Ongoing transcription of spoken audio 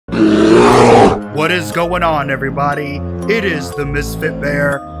What is going on, everybody? It is the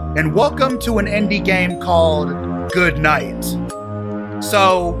Misfitbear, and welcome to an indie game called Goodnight.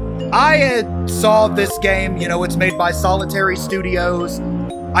 So, I saw this game, it's made by Solitary Studios.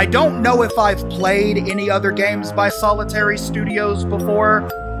 I don't know if I've played any other games by Solitary Studios before,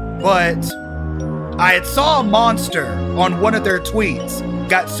 but I had saw a monster on one of their tweets,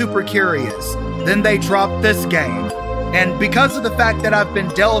 got super curious. Then they dropped this game. And because of the fact that I've been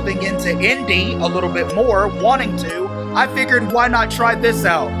delving into indie a little bit more, wanting to, I figured why not try this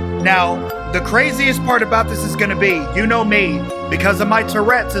out. Now, the craziest part about this is going to be, you know me, because of my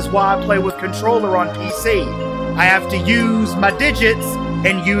Tourette's is why I play with controller on PC. I have to use my digits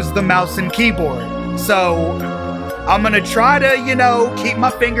and use the mouse and keyboard. So, I'm going to try to, keep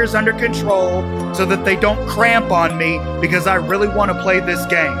my fingers under control so that they don't cramp on me because I really want to play this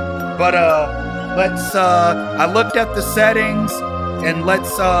game. But, I looked at the settings, and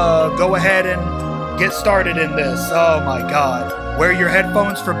let's go ahead and get started in this. Oh my god. Wear your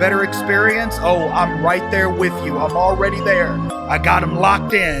headphones for better experience? Oh, I'm right there with you. I'm already there. I got them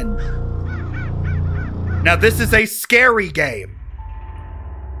locked in. Now, this is a scary game.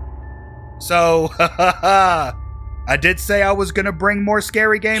 So, I did say I was going to bring more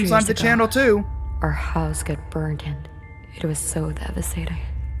scary games on the channel too. Our house got burned and it was so devastating.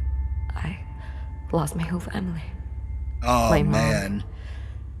 I lost my whole family. Oh, my man. Mom,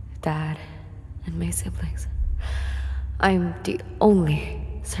 dad, and my siblings. I'm the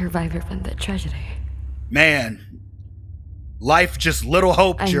only survivor from that tragedy. Man, life just little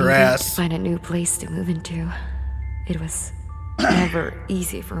hoped your ass. I needed to find a new place to move into. It was never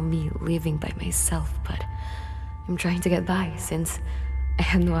easy for me living by myself, but I'm trying to get by since I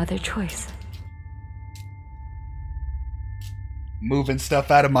have no other choice. Moving stuff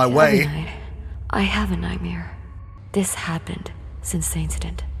out of my way. Every night, I have a nightmare. This happened since the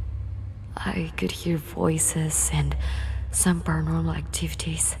incident. I could hear voices and some paranormal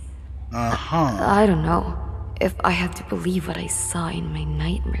activities. I don't know if I have to believe what I saw in my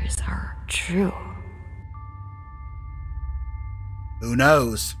nightmares are true. Who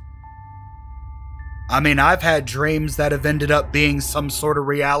knows? I mean, I've had dreams that have ended up being some sort of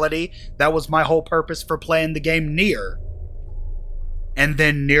reality. That was my whole purpose for playing the game Nier. And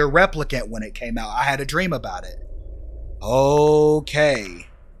then Nier Replicant when it came out. I had a dream about it. Okay.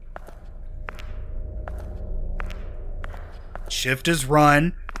 Shift is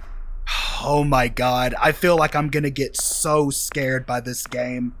run. Oh my god. I feel like I'm gonna get so scared by this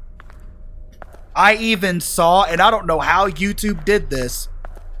game. I even saw, and I don't know how YouTube did this,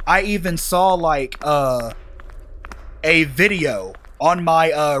 I even saw like a video on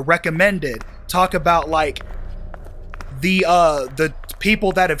my recommended talk about like the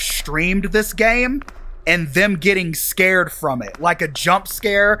people that have streamed this game and them getting scared from it, like a jump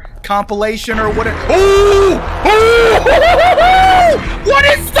scare compilation or whatever. Ooh! Ooh! What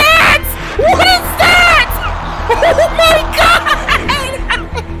is that? What is that? Oh my god!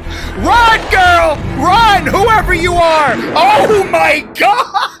 Run, girl! Run, whoever you are! Oh my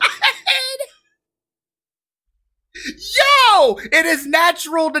god! Yo! It is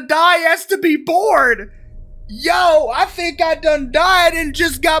natural to die as to be bored! Yo, I think I done died and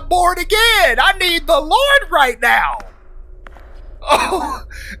just got bored again. I need the Lord right now. Oh,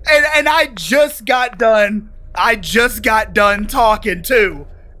 and I just got done talking too.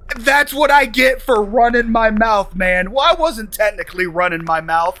 That's what I get for running my mouth, man. Well, I wasn't technically running my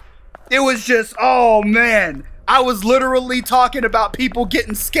mouth. It was just, oh man. I was literally talking about people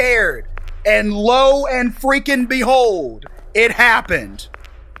getting scared. And lo and freaking behold, it happened.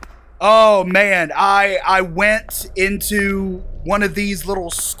 Oh man, I went into one of these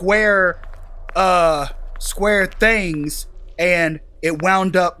little square things and it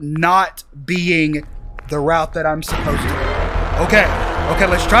wound up not being the route that I'm supposed to. Okay,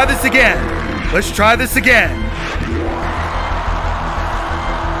 let's try this again. Let's try this again.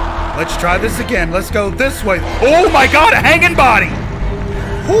 Let's try this again. Let's go this way. Oh my god, a hanging body.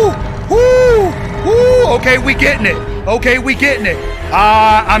 Whoo, whoo, whoo. Okay, we getting it. Okay, we getting it.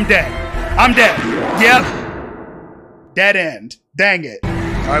 I'm dead. I'm dead. Yep. Dead end. Dang it.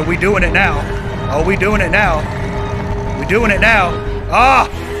 All right, we doing it now. Oh, we doing it now. We doing it now. Ah,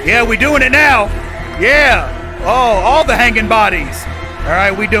 yeah, we doing it now. Yeah. Oh, all the hanging bodies. All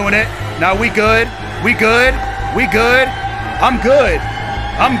right, we doing it. Now we good. We good. We good. I'm good.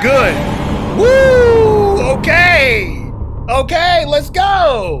 I'm good. Woo! Okay. Okay, let's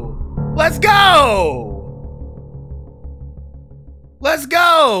go. Let's go. Let's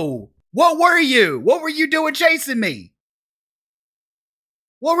go. What were you? What were you doing chasing me?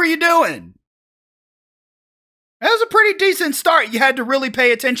 What were you doing? That was a pretty decent start. You had to really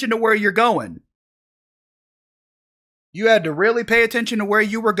pay attention to where you're going. You had to really pay attention to where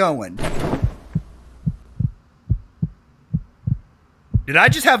you were going. Did I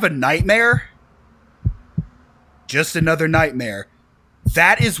just have a nightmare? Just another nightmare.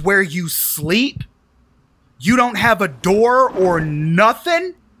 That is where you sleep? You don't have a door or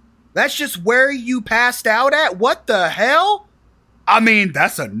nothing? That's just where you passed out at? What the hell? I mean,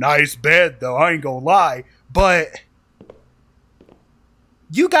 that's a nice bed, though. I ain't gonna lie. But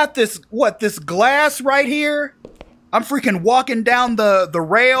you got this, what, this glass right here? I'm freaking walking down the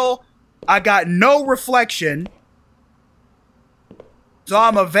rail. I got no reflection. So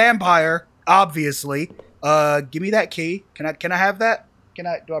I'm a vampire, obviously. Give me that key. Can I have that?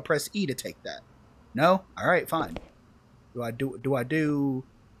 Do I press E to take that? No? All right, fine. What?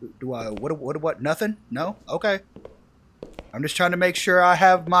 Nothing? No? Okay. I'm just trying to make sure I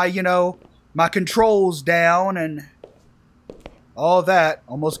have my, my controls down and all that.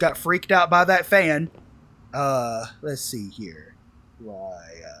 Almost got freaked out by that fan. Let's see here.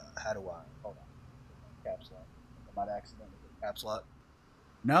 How do I? Hold on. Caps lock. I might accidentally hit caps lock.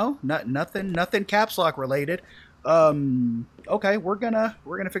 No, nothing caps lock related. Okay, we're gonna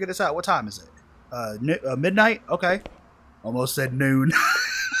figure this out. What time is it? Midnight? Okay. Almost said noon.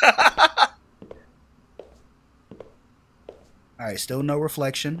 Alright, still no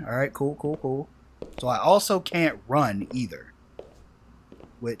reflection. Alright, cool. So I also can't run either.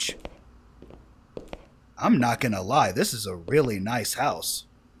 Which, I'm not gonna lie, this is a really nice house.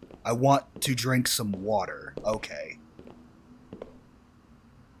 I want to drink some water. Okay.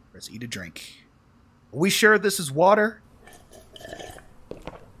 Let's eat a drink. Are we sure this is water?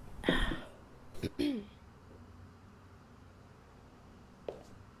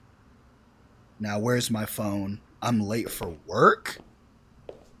 Now, where's my phone? I'm late for work?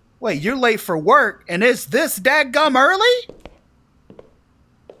 Wait, you're late for work and it's this dadgum early?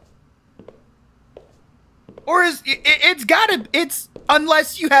 Or it's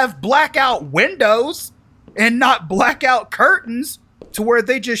unless you have blackout windows and not blackout curtains to where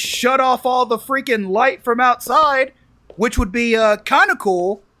they just shut off all the freaking light from outside, which would be kind of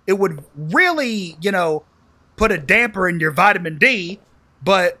cool. It would really, put a damper in your vitamin D,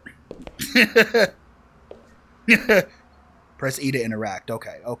 but press E to interact.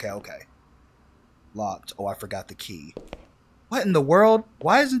 Okay. Locked. Oh, I forgot the key. What in the world?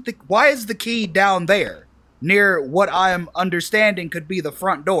 Why is the key down there near what I am understanding could be the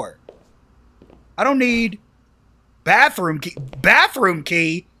front door? I don't need bathroom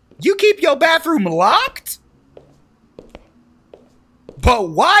key. You keep your bathroom locked? But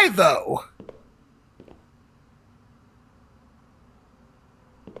why though?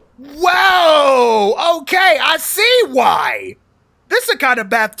 Whoa! Okay, I see why. This is the kind of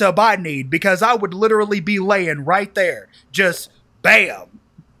bathtub I need, because I would literally be laying right there. Just bam.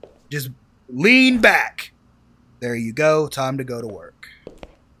 Just lean back. There you go. Time to go to work.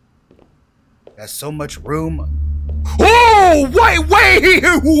 Got so much room. Oh, wait.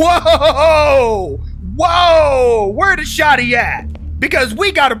 Whoa. Where the shotty at? Because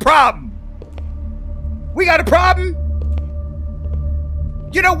we got a problem.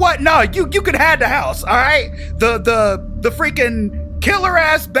 You know what? No, you can have the house, all right? The freaking killer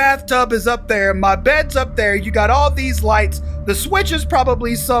ass bathtub is up there. My bed's up there. You got all these lights. The switch is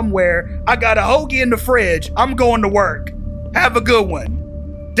probably somewhere. I got a hoagie in the fridge. I'm going to work. Have a good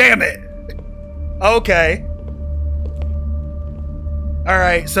one. Damn it. Okay. All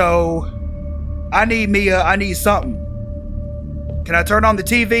right, so I need something. Can I turn on the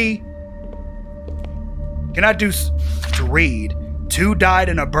TV? Can I do to read? 2 died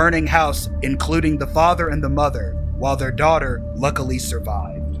in a burning house, including the father and the mother, while their daughter luckily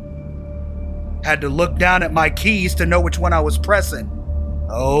survived. Had to look down at my keys to know which one I was pressing.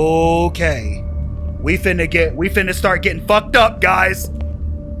 Okay. We finna start getting fucked up, guys.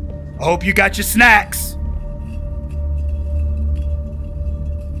 I hope you got your snacks.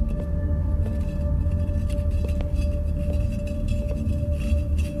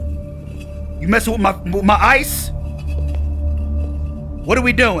 You messing with my ice? What are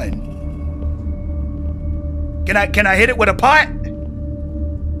we doing? Can I hit it with a pot?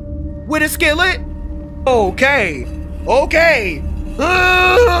 With a skillet? Okay.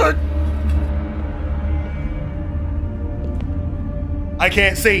 I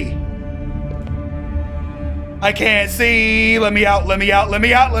can't see. Let me out.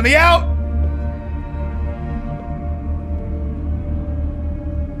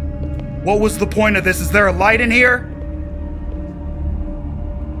 What was the point of this? Is there a light in here?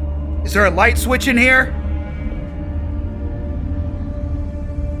 Is there a light switch in here?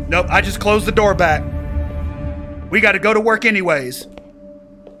 Nope, I just closed the door back. We gotta go to work anyways.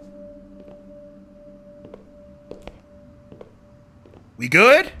 We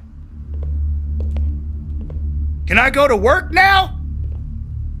good? Can I go to work now?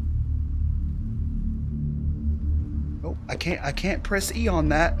 Oh, I can't press E on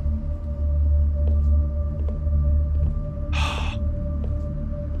that.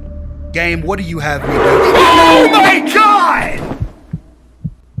 Game, what do you have me do? Oh my God!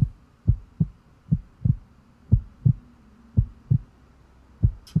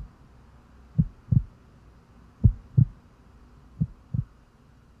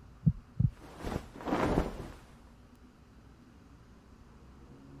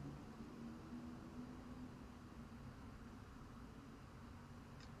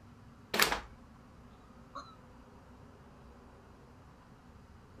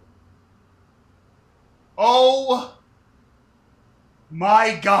 Oh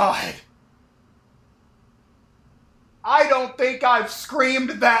my God. I don't think I've screamed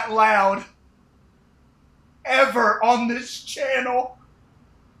that loud ever on this channel.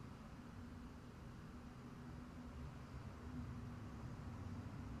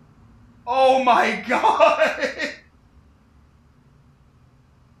 Oh my God.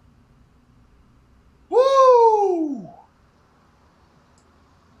 Woo!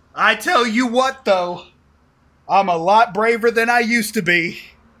 I tell you what though, I'm a lot braver than I used to be.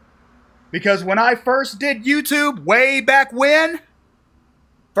 Because when I first did YouTube, way back when,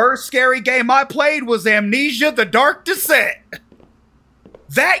 first scary game I played was Amnesia: The Dark Descent.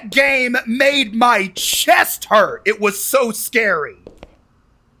 That game made my chest hurt. It was so scary.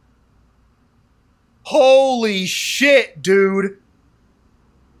 Holy shit, dude.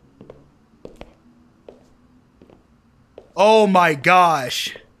 Oh my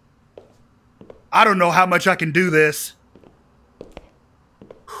gosh. I don't know how much I can do this.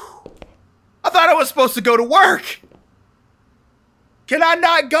 I thought I was supposed to go to work. Can I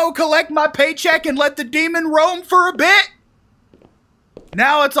not go collect my paycheck and let the demon roam for a bit?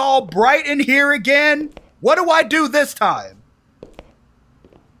 Now it's all bright in here again. What do I do this time?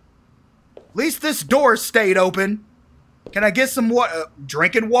 At least this door stayed open. Can I get some water?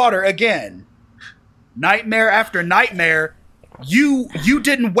 Drinking water again. Nightmare after nightmare. You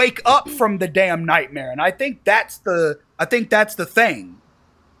didn't wake up from the damn nightmare, and I think that's the thing.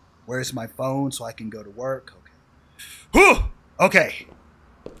 Where's my phone so I can go to work? Okay. Whew! Okay.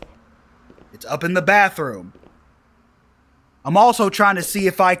 It's up in the bathroom. I'm also trying to see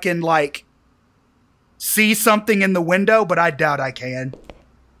if I can, like, see something in the window, but I doubt I can.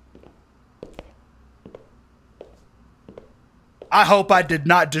 I hope I did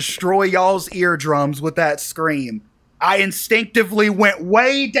not destroy y'all's eardrums with that scream. I instinctively went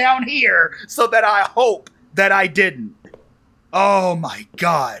way down here so that I hope that I didn't. Oh my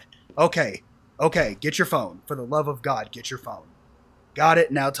God. Okay. Okay, get your phone. For the love of God, get your phone. Got it.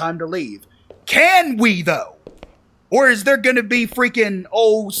 Now time to leave. Can we, though? Or is there gonna be freaking,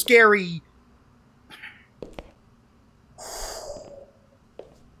 oh, scary...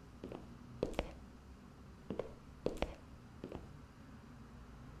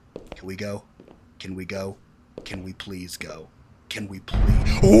 Can we go? Can we go? Can we please go? Can we please?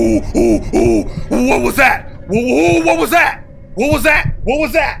 Oh! What was that? Oh, what was that? What was that? What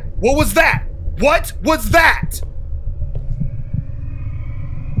was that? What was that? What was that?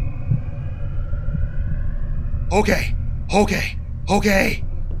 Okay. Okay. Okay.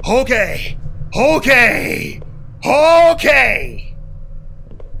 Okay. Okay. Okay.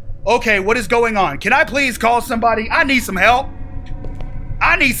 Okay, what is going on? Can I please call somebody? I need some help.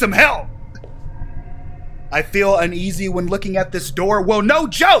 I need some help. I feel uneasy when looking at this door. Well, no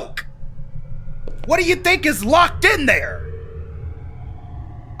joke. What do you think is locked in there?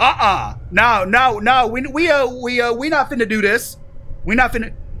 No. We not finna do this. We not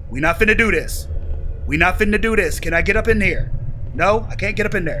finna do this. We not finna do this. Can I get up in here? No, I can't get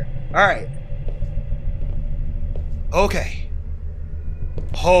up in there. All right. Okay.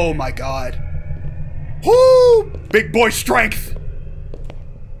 Oh my God. Woo! Big boy strength.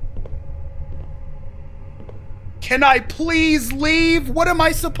 Can I please leave? What am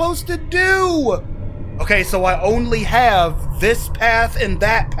I supposed to do? Okay, so I only have this path and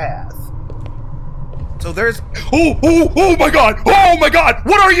that path. So there's... Oh my God! Oh my God!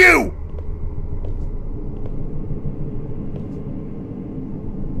 What are you?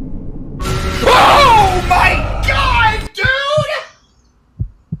 Oh my God, dude!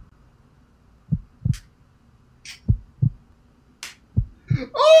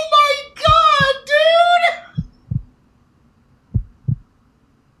 Oh my God, dude!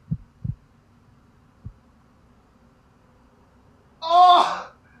 Oh,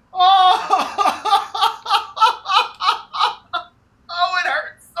 it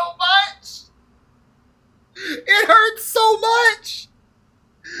hurts so much. It hurts so much.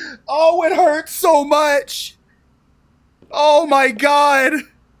 Oh, it hurts so much. Oh my God.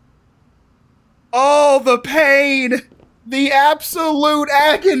 Oh, the pain. The absolute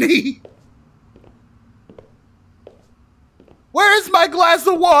agony. Where's my glass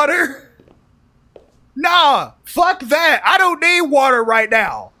of water? Nah, fuck that. I don't need water right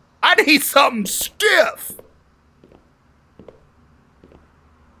now. I need something stiff.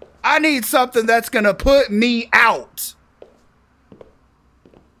 I need something that's gonna put me out.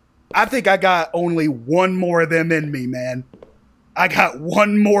 I think I got only one more of them in me, man. I got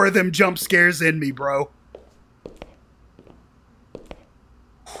one more of them jump scares in me, bro.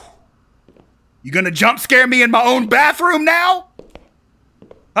 You gonna jump scare me in my own bathroom now?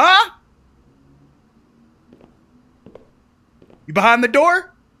 Huh? You behind the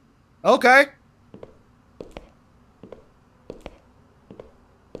door? Okay.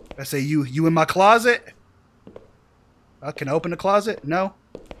 I say you in my closet? Can I open the closet? No?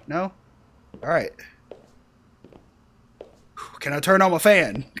 No? Alright. Can I turn on my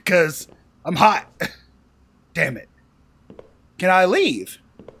fan? Because I'm hot. Damn it. Can I leave?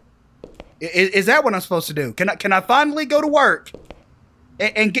 Is that what I'm supposed to do? Can I finally go to work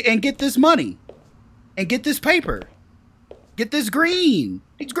and get this money? And get this paper? Get this green.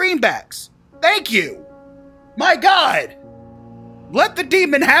 These greenbacks. Thank you. My God. Let the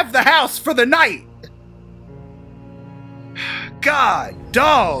demon have the house for the night. God,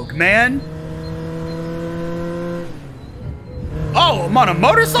 dog, man. Oh, I'm on a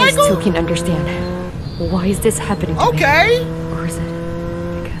motorcycle? I still can't understand. Why is this happening to me? Okay. Or is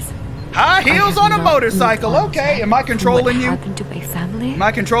it because high heels on a motorcycle? Okay. Am I controlling you? What happened to my family? Am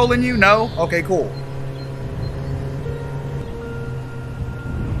I controlling you? No? Okay, cool.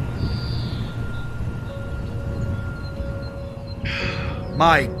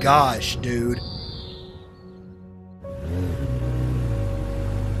 My gosh, dude.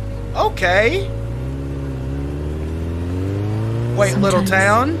 Okay. Wait, Sometimes little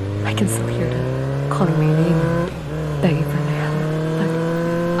town? I can still hear them calling my name, begging for my help, but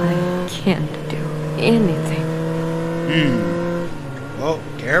I can't do anything. Whoa,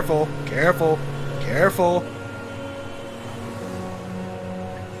 careful, careful, careful.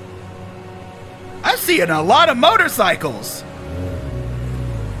 I'm seeing a lot of motorcycles.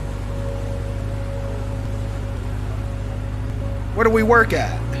 Where do we work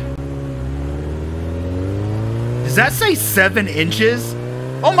at? Does that say 7 inches?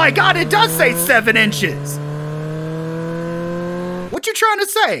 Oh my God, it does say 7 inches. What you trying to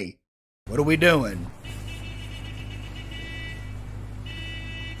say? What are we doing?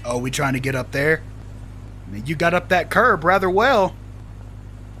 Oh, we trying to get up there? I mean, you got up that curb rather well.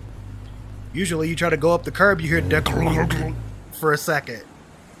 Usually you try to go up the curb, you hear the for a second.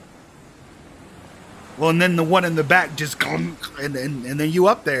 Well, and then the one in the back just and then you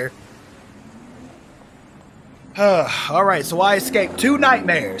up there. Alright, so I escaped 2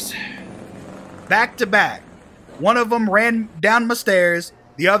 nightmares. Back to back. One of them ran down my stairs.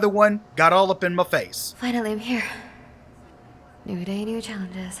 The other one got all up in my face. Finally, I'm here. New day, new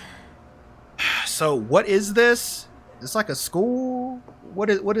challenges. So, what is this? It's like a school? What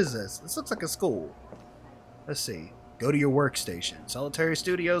is this? This looks like a school. Let's see. Go to your workstation. Solitary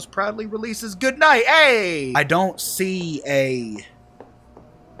Studios proudly releases Goodnight. Hey! I don't see a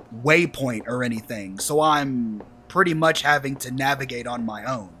waypoint or anything, so I'm pretty much having to navigate on my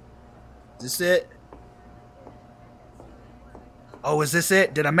own. Is this it? Oh, is this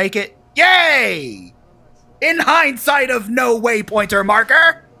it? Did I make it? Yay! In hindsight of no waypoint or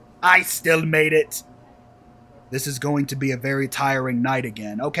marker, I still made it. This is going to be a very tiring night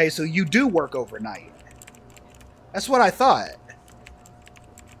again. Okay, so you do work overnight. That's what I thought.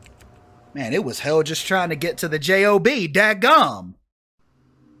 Man, it was hell just trying to get to the JOB. Daggum.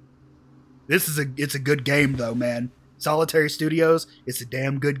 It's a good game though, man. Solitary Studios, it's a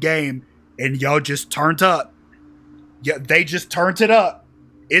damn good game. And y'all just turned up. Yeah, they just turned it up.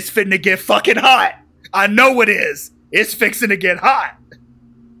 It's finna get fucking hot. I know it is. It's fixing to get hot.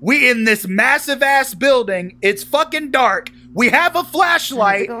 We in this massive ass building. It's fucking dark. We have a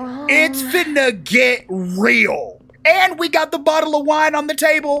flashlight. It's finna get real. And we got the bottle of wine on the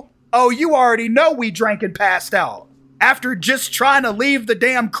table. Oh, you already know we drank and passed out. After just trying to leave the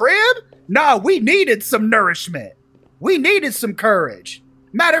damn crib? Nah, we needed some nourishment. We needed some courage.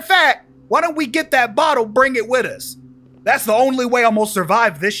 Matter of fact, why don't we get that bottle, bring it with us? That's the only way I'm gonna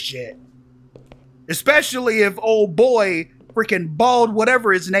survive this shit. Especially if old boy, freaking bald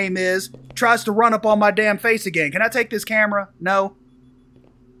whatever his name is, tries to run up on my damn face again. Can I take this camera? No.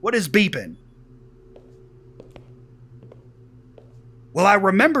 What is beeping? Well, I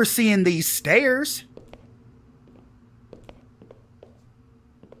remember seeing these stairs.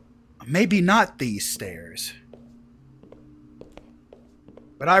 Maybe not these stairs.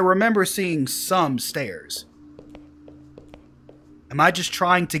 But I remember seeing some stairs. Am I just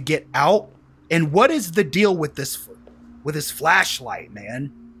trying to get out? And what is the deal with this flashlight,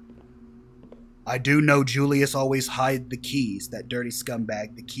 man? I do know Julius always hide the keys, that dirty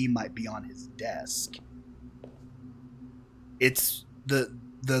scumbag. The key might be on his desk. It's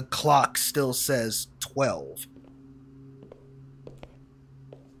the clock still says 12.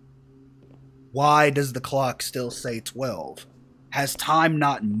 Why does the clock still say 12? Has time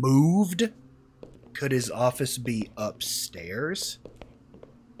not moved? Could his office be upstairs?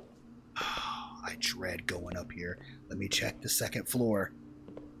 I dread going up here. Let me check the second floor.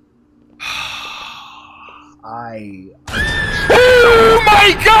 Oh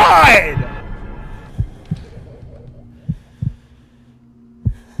my God!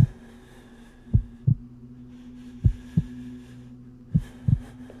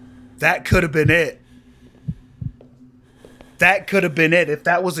 That could have been it. That could have been it. If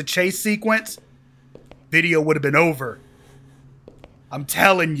that was a chase sequence, video would have been over. I'm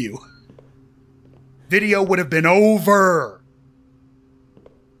telling you. Video would have been over.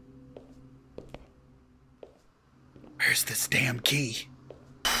 Where's this damn key?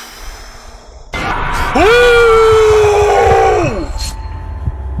 Ooh!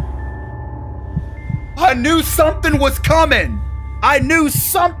 I knew something was coming. I knew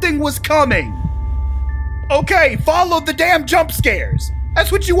something was coming. Okay, follow the damn jump scares.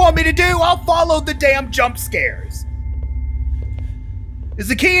 That's what you want me to do? I'll follow the damn jump scares. Is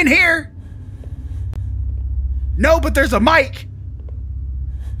the key in here? No, but there's a mic.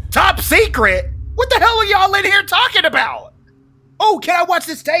 Top secret? What the hell are y'all in here talking about? Oh, can I watch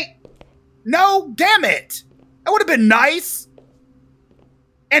this tape? No, damn it. That would have been nice.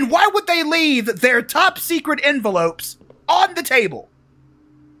 And why would they leave their top secret envelopes on the table?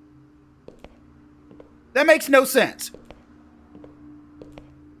 That makes no sense.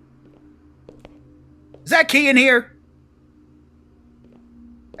 Is that key in here?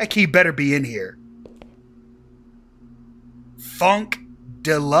 That key better be in here. Funk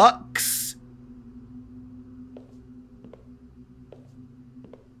Deluxe?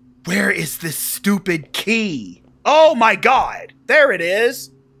 Where is this stupid key? Oh my God. There it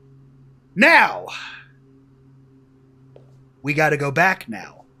is. Now. We gotta go back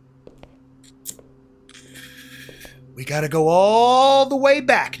now. We gotta go all the way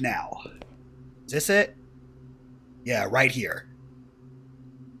back now. Is this it? Yeah, right here.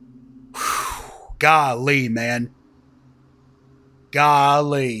 Whew. Golly, man.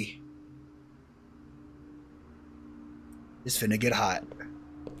 Golly. It's finna get hot.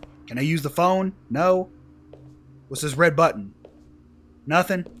 Can I use the phone? No. What's this red button?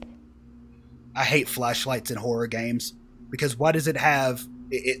 Nothing. I hate flashlights in horror games. Because why does it have...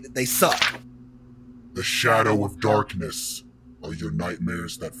 they suck. The shadow of darkness are your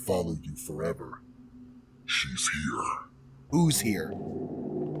nightmares that follow you forever. She's here. Who's here?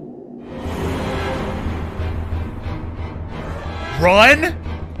 Run?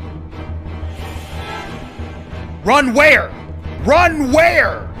 Run where? Run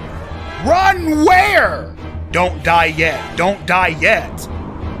where? Run where? Don't die yet. Don't die yet.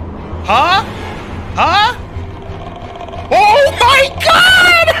 Huh? Huh? Oh my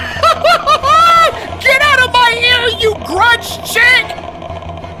God! Get out of my ear, you grudge chick!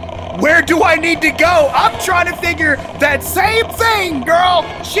 Where do I need to go? I'm trying to figure that same thing, girl.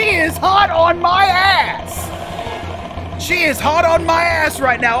 She is hot on my ass. She is hot on my ass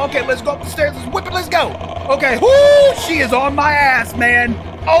right now. Okay, let's go up the stairs. Let's whip it. Let's go. Okay, whoo! She is on my ass, man.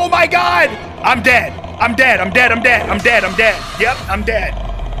 Oh my God! I'm dead. I'm dead. I'm dead. I'm dead. I'm dead. I'm dead. Yep, I'm dead.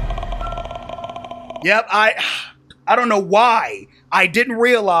 Yep, I don't know why I didn't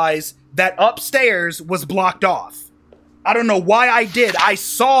realize that upstairs was blocked off. I don't know why I did. I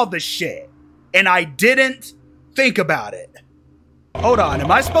saw the shit and I didn't think about it. Hold on,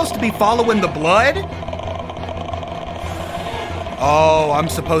 am I supposed to be following the blood? Oh, I'm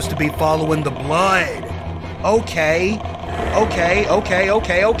supposed to be following the blood. Okay. Okay, okay,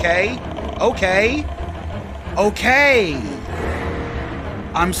 okay, okay. Okay. Okay.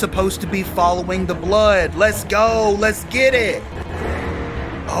 I'm supposed to be following the blood. Let's go. Let's get it.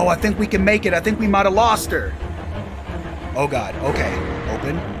 Oh, I think we can make it. I think we might have lost her. Oh, God. Okay.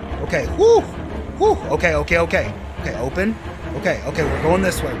 Open. Okay. Whew. Whew. Okay, okay, okay. Okay, open. Okay, okay. We're going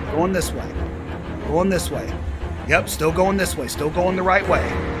this way. We're going this way. Going this way. Yep, still going this way. Still going the right way.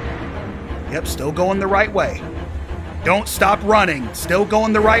 Yep, still going the right way. Don't stop running. Still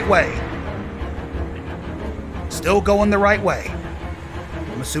going the right way. Still going the right way.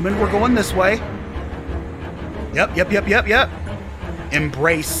 I'm assuming we're going this way. Yep, yep, yep, yep, yep.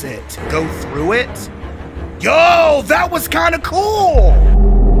 Embrace it. Go through it. Yo, that was kind of cool.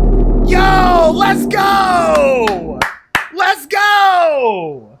 Yo, let's go. Let's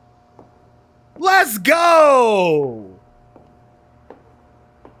go. Let's go.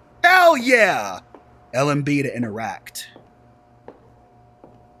 Hell yeah. LMB to interact.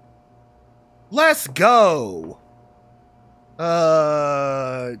 Let's go.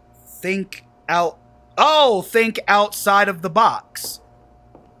 Think out. Oh, think outside of the box.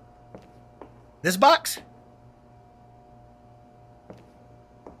 This box?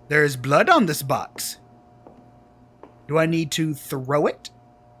 There's blood on this box. Do I need to throw it?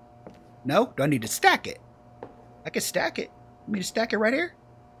 No? Do I need to stack it? I can stack it. Want me to stack it right here?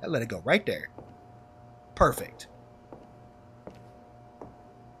 I let it go right there. Perfect.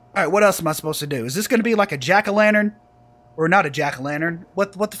 Alright, what else am I supposed to do? Is this going to be like a jack-o'-lantern? Or not a jack-o'-lantern?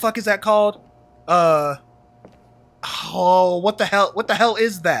 What the fuck is that called? Oh, what the hell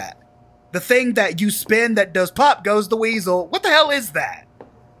is that? The thing that you spin that does pop goes the weasel. What the hell is that?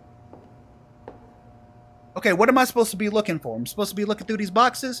 Okay, what am I supposed to be looking for? I'm supposed to be looking through these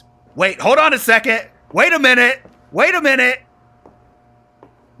boxes? Wait, hold on a second. Wait a minute. Wait a minute.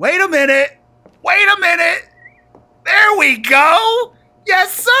 Wait a minute. Wait a minute. There we go.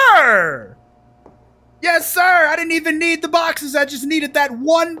 Yes, sir. Yes, sir. I didn't even need the boxes. I just needed that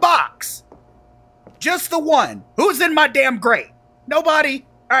one box. Just the one. Who's in my damn grate? Nobody?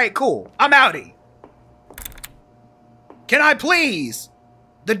 All right, cool. I'm outie. Can I please?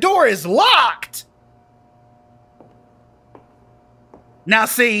 The door is locked. Now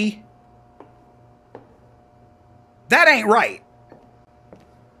see, that ain't right.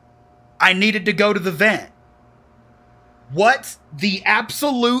 I needed to go to the vent. What the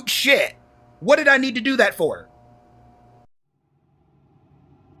absolute shit? What did I need to do that for?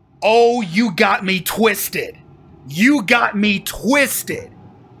 Oh, you got me twisted. You got me twisted.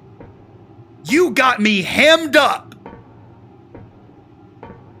 You got me hemmed up.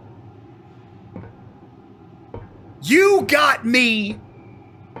 You got me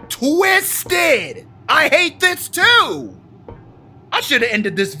twisted. I hate this too. I should have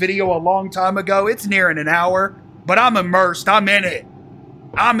ended this video a long time ago. It's nearing an hour, but I'm immersed. I'm in it.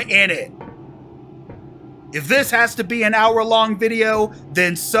 I'm in it. If this has to be an hour-long video,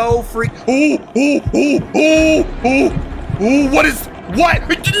 then so free. Ooh, what is, what?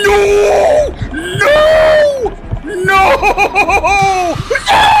 No! No! No! No!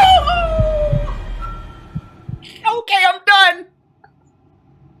 Okay, I'm done.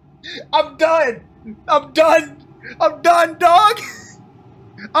 I'm done. I'm done. I'm done, dog.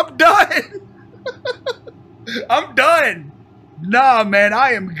 I'm done. I'm done. Nah, man,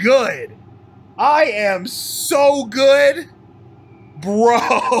 I am good. I am so good, bro.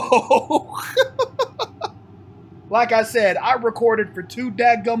 Like I said, I recorded for too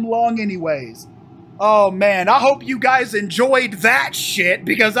dadgum long anyways. Oh man, I hope you guys enjoyed that shit,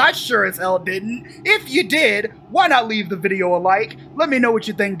 because I sure as hell didn't. If you did, why not leave the video a like? Let me know what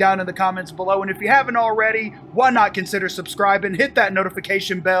you think down in the comments below, and if you haven't already, why not consider subscribing, hit that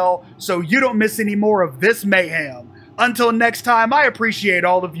notification bell so you don't miss any more of this mayhem. Until next time, I appreciate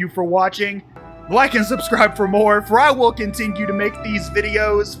all of you for watching. Like and subscribe for more, for I will continue to make these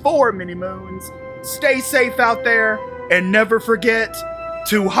videos for Mini Moons. Stay safe out there, and never forget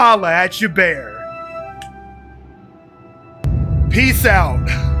to holla at your bear. Peace out.